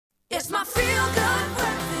It's my feel-good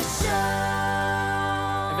breakfast show.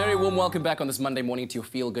 A very warm welcome back on this Monday morning to your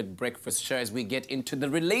feel-good breakfast show as we get into the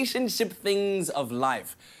relationship things of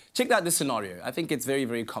life. Check out this scenario. I think it's very,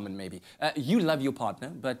 very common, maybe. You love your partner,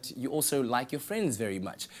 but you also like your friends very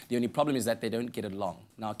much. The only problem is that they don't get along.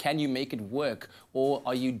 Now, can you make it work, or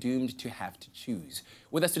are you doomed to have to choose?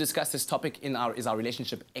 With us to discuss this topic is our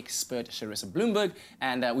relationship expert, Charissa Bloomberg,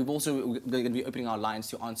 and we're going to be opening our lines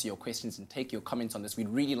to answer your questions and take your comments on this. We'd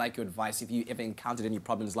really like your advice if you ever encountered any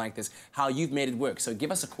problems like this, how you've made it work. So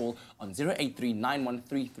give us a call on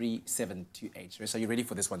 083-9133-728. Charissa, are you ready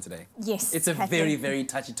for this one today? Yes. It's a very, very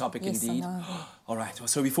touchy topic indeed. All right,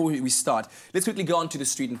 so before we start, let's quickly go onto the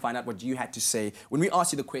street and find out what you had to say when we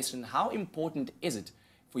asked you the question, how important is it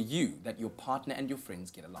for you that your partner and your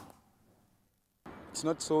friends get along? It's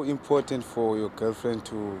not so important for your girlfriend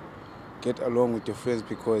to get along with your friends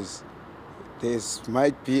because there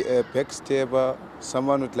might be a backstabber.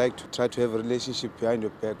 Someone would like to try to have a relationship behind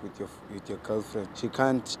your back with your girlfriend. She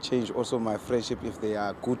can't change also my friendship if they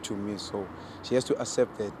are good to me, so she has to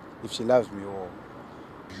accept that if she loves me or...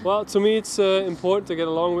 Well, to me it's important to get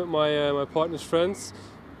along with my partner's friends,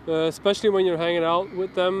 especially when you're hanging out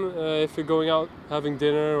with them, if you're going out having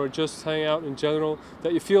dinner or just hanging out in general,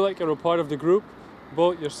 that you feel like you're a part of the group,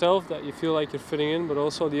 both yourself, that you feel like you're fitting in, but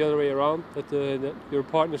also the other way around, that your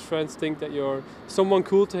partner's friends think that you're someone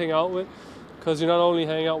cool to hang out with, because you're not only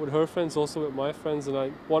hanging out with her friends, also with my friends, and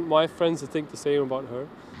I want my friends to think the same about her.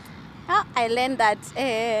 I learned that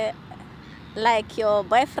like your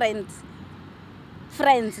boyfriend's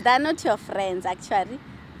friends, they're not your friends actually.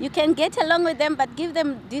 You can get along with them, but give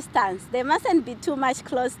them distance. They mustn't be too much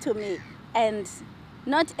close to me. And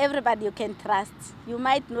not everybody you can trust. You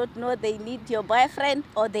might not know they need your boyfriend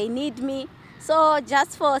or they need me. So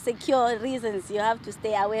just for secure reasons, you have to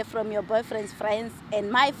stay away from your boyfriend's friends and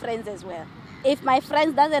my friends as well. If my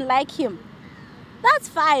friend doesn't like him, that's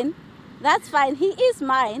fine. That's fine. He is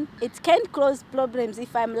mine. It can cause problems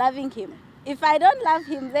if I'm loving him. If I don't love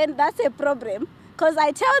him, then that's a problem. Because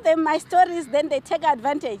I tell them my stories, then they take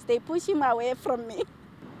advantage. They push him away from me.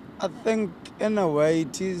 I think in a way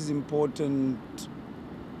it is important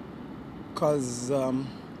because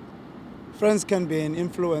friends can be an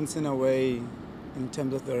influence in a way in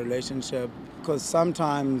terms of the relationship, because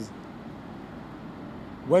sometimes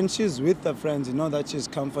when she's with her friends, you know that she's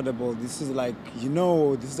comfortable. This is like, you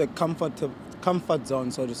know, this is a comfort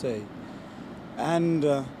zone, so to say. And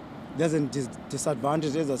there's a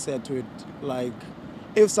disadvantage, as I said, to it. Like,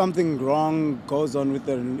 if something wrong goes on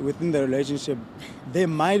within the relationship, there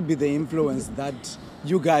might be the influence that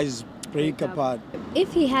you guys break apart.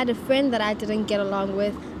 If he had a friend that I didn't get along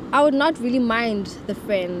with, I would not really mind the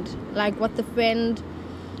friend, like what the friend...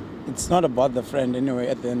 It's not about the friend anyway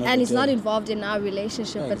at the end of the day. And he's not involved in our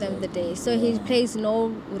relationship at the end of the day. So he plays no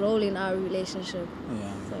role in our relationship.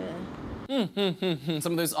 Yeah. So, yeah.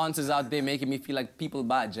 Some of those answers out there making me feel like people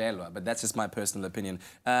buy jailwa, but that's just my personal opinion.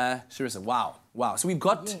 Charissa, wow. So we've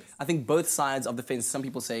got, I think, both sides of the fence. Some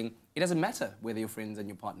people saying it doesn't matter whether your friends and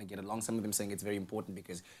your partner get along. Some of them saying it's very important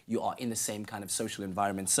because you are in the same kind of social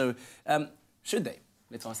environment. So should they?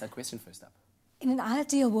 Let's ask that question first up. In an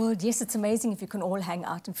ideal world, yes, it's amazing if you can all hang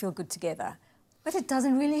out and feel good together. But it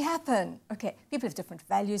doesn't really happen. Okay, people have different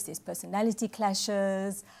values, there's personality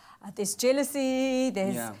clashes, there's jealousy,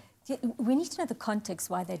 there's... Yeah. We need to know the context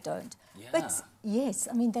why they don't. Yeah. But yes,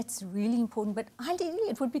 I mean, that's really important, but ideally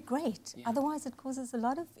it would be great. Yeah. Otherwise it causes a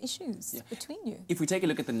lot of issues between you. If we take a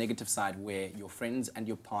look at the negative side where your friends and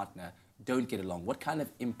your partner don't get along, what kind of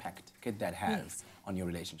impact could that have on your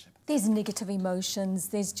relationship? There's negative emotions,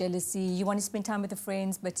 there's jealousy. You want to spend time with the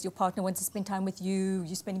friends, but your partner wants to spend time with you.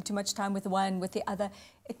 You're spending too much time with one, with the other.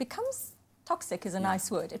 It becomes toxic is a nice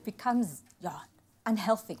word. It becomes,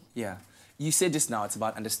 unhealthy. Yeah. You said just now it's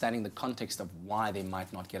about understanding the context of why they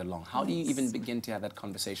might not get along. How do you even begin to have that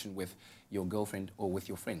conversation with your girlfriend or with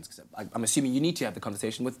your friends? Because I'm assuming you need to have the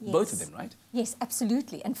conversation with both of them, right? Yes,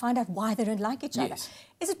 absolutely. And find out why they don't like each other.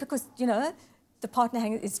 Is it because, you know, the partner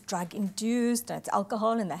is drug-induced, and it's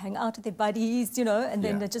alcohol, and they hang out with their buddies, you know, and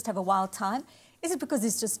then they just have a wild time? Is it because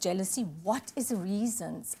it's just jealousy? What is the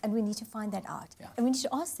reasons? And we need to find that out. And we need to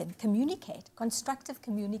ask them, communicate. Constructive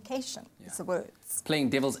communication is the words. Playing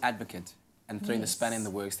devil's advocate and throwing the spanner in the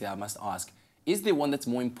works there, I must ask, is there one that's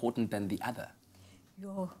more important than the other?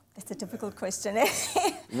 That's a difficult question.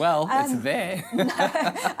 Well, it's there.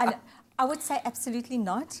 I would say absolutely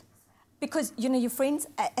not. Because, you know, your friends,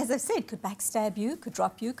 as I said, could backstab you, could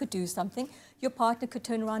drop you, could do something. Your partner could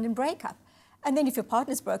turn around and break up. And then if your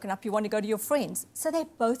partner's broken up, you want to go to your friends. So they're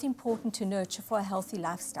both important to nurture for a healthy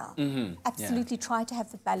lifestyle. Absolutely try to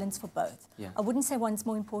have the balance for both. I wouldn't say one's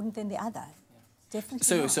more important than the other.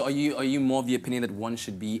 Definitely. So are you more of the opinion that one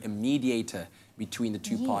should be a mediator between the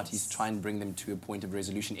two parties, try and bring them to a point of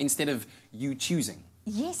resolution instead of you choosing?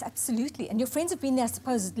 Yes, absolutely. And your friends have been there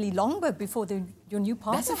supposedly longer before your new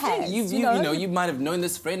partner That's the thing. has. You know, you might have known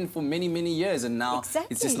this friend for many, many years, and now it's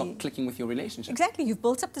just not Exactly. clicking with your relationship. Exactly. You've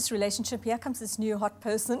built up this relationship. Here comes this new hot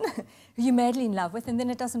person who you're madly in love with, and then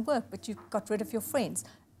it doesn't work, but you've got rid of your friends.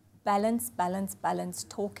 Balance, balance, balance,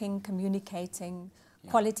 talking, communicating,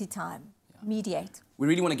 quality time, mediate. We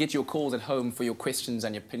really want to get your calls at home for your questions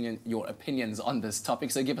and your opinions on this topic.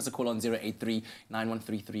 So give us a call on 083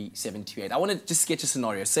 9133 728. I want to just sketch a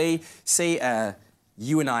scenario. Say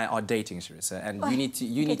you and I are dating, Sharissa, and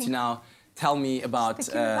you need to now tell me about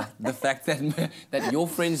the fact that your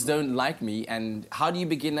friends don't like me, and how do you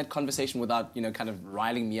begin that conversation without, kind of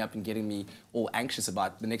riling me up and getting me all anxious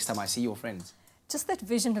about the next time I see your friends? Just that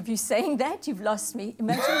vision of you saying that, you've lost me.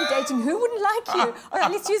 Imagine you dating, who wouldn't like you? All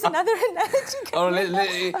right, let's use another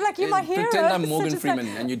analogy. I'm like, you're my hero. Pretend I'm Morgan Freeman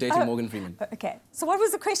and you're dating Morgan Freeman. Okay, so what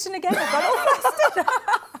was the question again? I got all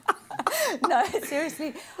flustered. No,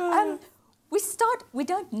 seriously. We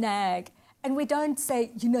don't nag. And we don't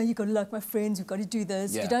say, you've got to like my friends, you've got to do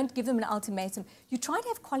this. Yeah. You don't give them an ultimatum. You try to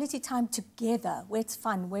have quality time together, where it's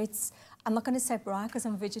fun, where it's, I'm not going to say braai because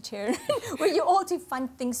I'm a vegetarian, where you all do fun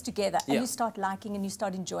things together and you start liking and you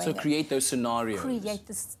start enjoying it. So create those scenarios. Create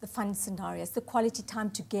the fun scenarios, the quality time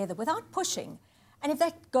together without pushing. And if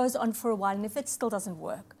that goes on for a while and if it still doesn't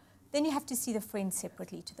work, then you have to see the friend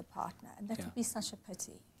separately to the partner. And that would be such a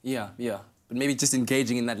pity. Yeah. But maybe just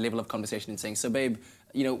engaging in that level of conversation and saying, so babe,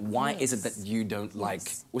 why is it that you don't like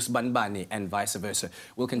Usbanbani and vice versa?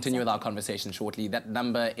 We'll continue with our conversation shortly. That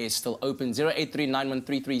number is still open, 083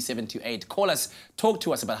 9133 728. Call us, talk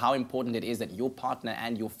to us about how important it is that your partner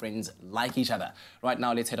and your friends like each other. Right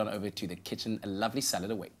now, let's head on over to the kitchen. A lovely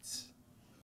salad awaits.